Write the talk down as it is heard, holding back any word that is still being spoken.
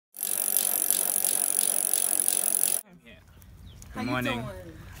Good morning.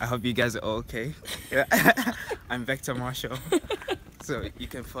 I hope you guys are all okay. Yeah. I'm Vector Marshall. So you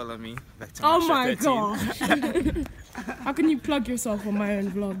can follow me, Vector Marshall. Oh my 13. god! How can you plug yourself on my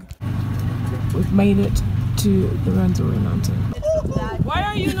own vlog? We've made it to the Ranzori Mountain. Why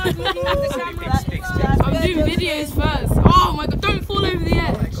are you not looking at the camera? I'm doing videos first. Oh my god, don't fall over the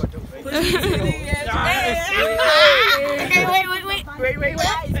edge. Okay, wait.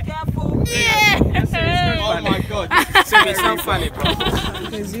 Oh my god. So it's not funny, bro.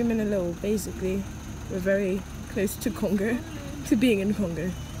 Okay, zoom in a little. Basically, we're very close to Congo, to being in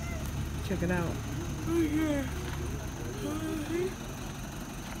Congo. Check it out.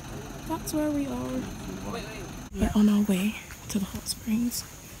 That's where we are. We're on our way to the hot springs.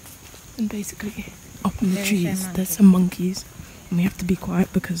 And basically, up in the trees, there's some monkeys. And we have to be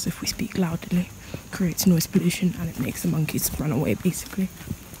quiet because if we speak loudly, it creates noise pollution and it makes the monkeys run away, basically.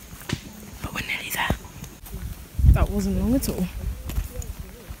 But we're nearly there. That wasn't long at all.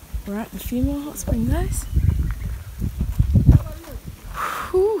 We're at the female hot spring, guys.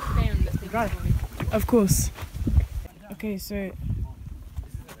 Whew. Of course. Okay, so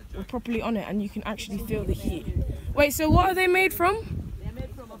we're properly on it and you can actually feel the heat. Wait, so what are they made from? They're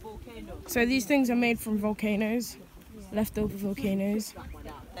made from a volcano. So these things are made from volcanoes, leftover volcanoes.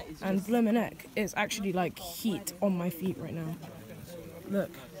 And blooming heck, it's actually like heat on my feet right now. Look.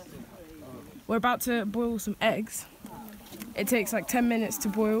 We're about to boil some eggs. It takes like 10 minutes to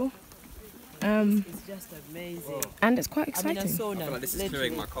boil. It's just amazing. And it's quite exciting. I feel like this is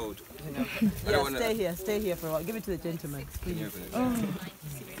clearing my cold. Stay here for a while. Give it to the gentleman. Oh.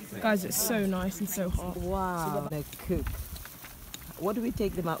 Guys, it's so nice and so hot. Wow. They cook. What do we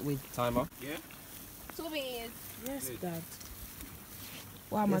take them out with? Timer. Yeah. Yes, Dad.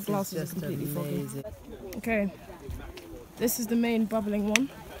 Wow, my glasses are completely foggy. Okay, this is the main bubbling one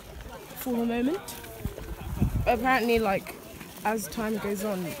for the moment. Apparently, like, as time goes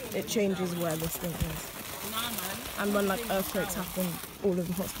on, it changes where this thing is. And when like earthquakes happen, all of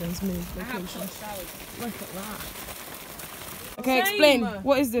the hot springs move locations. Look at that. Okay, explain.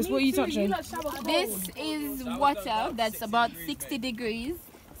 What is this? What are you touching? This is water that's about 60 degrees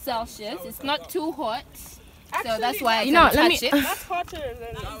Celsius. It's not too hot, so that's why I can touch it. That's hotter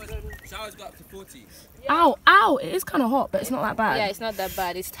than... Showers got up to 40. Ow, ow! It is kind of hot, but it's not that bad. Yeah, it's not that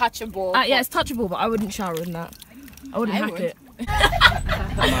bad. It's touchable. Yeah, it's touchable, but I wouldn't shower in that. I wouldn't hack it.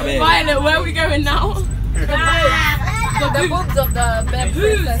 Violet, where are we going now? The boobs of the babe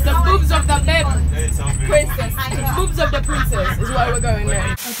princess. The boobs of the babe princess. The boobs of the princess is where we're going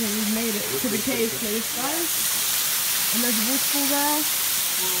now. Okay, we've made it to the cave place, guys. And there's a waterfall there.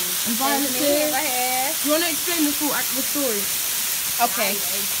 And Violet here. Right here. Do you want to explain the full story? Okay.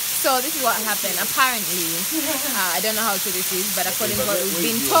 So this is what happened. Apparently, I don't know how true this is, but according to what we've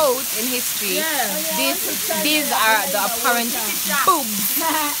been told in history, these are the apparent boobs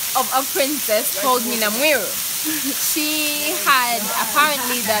of a princess called Minamwiru. She had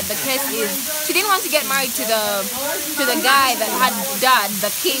apparently that the case is she didn't want to get married to the guy that had died.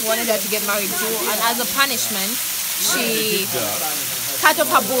 The king wanted her to get married to, and as a punishment, she cut off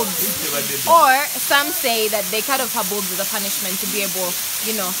her boobs. Or some say that they cut off her boobs as a punishment to be able,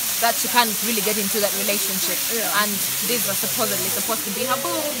 you know, that she can't really get into that relationship. And these are supposedly supposed to be her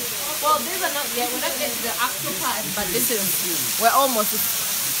boobs. Well, these are not yet. We're not getting to the actual part, but this is, we're almost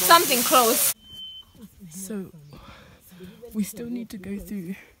something close. So, we still need to go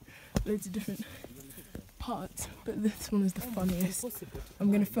through loads of different parts, but this one is the funniest. I'm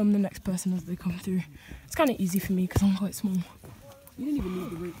going to film the next person as they come through. It's kind of easy for me because I'm quite small. You didn't even need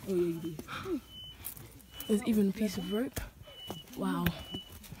the rope. Oh, yeah, you did. There's even a piece of rope. Wow.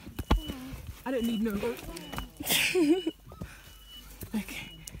 I don't need no rope.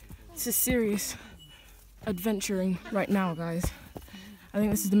 Okay. This is serious adventuring right now, guys. I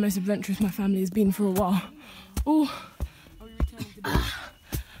think this is the most adventurous my family has been for a while. Oh,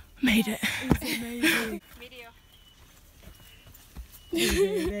 made it. It's amazing.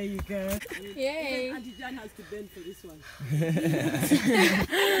 There you go. Yay. Auntie Jan has to bend for this one.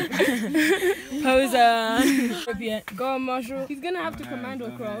 Poser. Go on, Marshall. He's gonna have to commando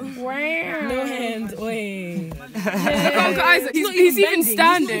crawl. Wow. No hands. Oi. Isaac. He's even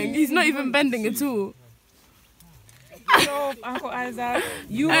standing. He's not even bending at all. Hello, Uncle Isaac.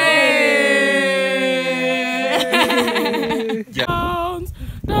 You sounds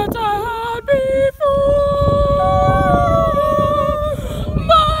that I had before.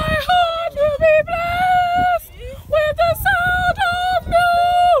 My heart will be blessed with the sound of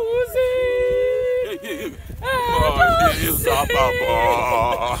music.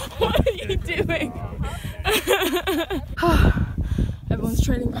 What are you doing? Everyone's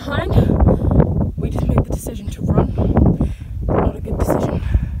trailing behind. We just made the decision to run.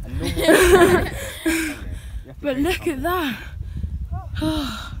 But look at that.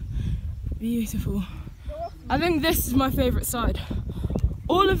 Beautiful. I think this is my favourite side.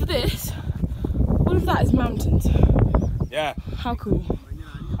 All of that is mountains. Yeah. How cool.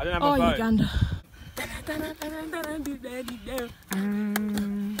 I don't have a boat. Uganda.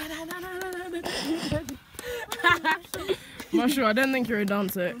 Marshall, I don't think you're a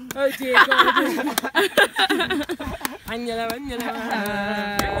dancer. Oh dear God.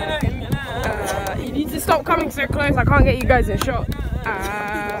 You need to stop coming so close, I can't get you guys in shot.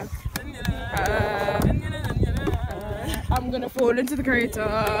 I'm gonna fall into the crater.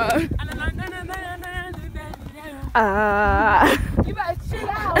 You better chill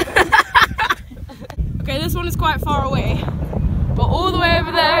out. Okay, this one is quite far away, but all the way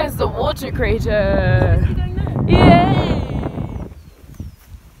over there is the water crater. Yeah.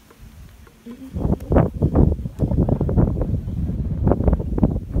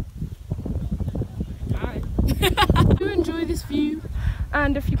 Do enjoy this view,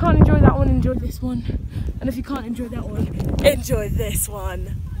 and if you can't enjoy that one, enjoy this one, and if you can't enjoy that one, enjoy this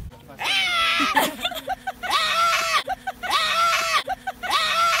one.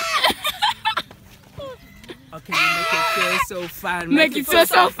 Okay, you make it feel so fine. Make it feel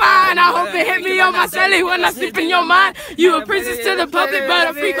so fine. I hope it hit me on my celly when I sleep in your mind. You a princess to the public, but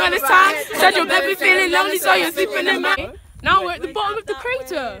a freak when it's time. Said you'll never be feeling lonely, so you're sleeping in mine. Now we're at the bottom of the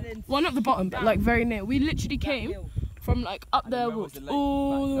crater. Well, not the bottom, but like very near. We literally came from like up there, walked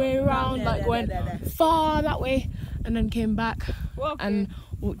all the way around, like went far that way, and then came back and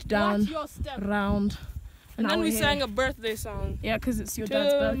walked down, around. And then we sang a birthday song. Yeah, because it's your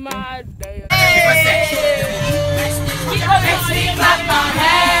dad's birthday. My day. Makes me clap my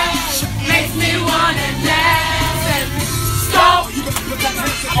hands, makes me wanna dance and stop.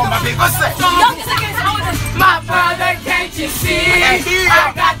 My brother, can't you see?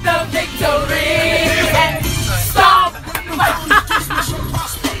 I got the victory.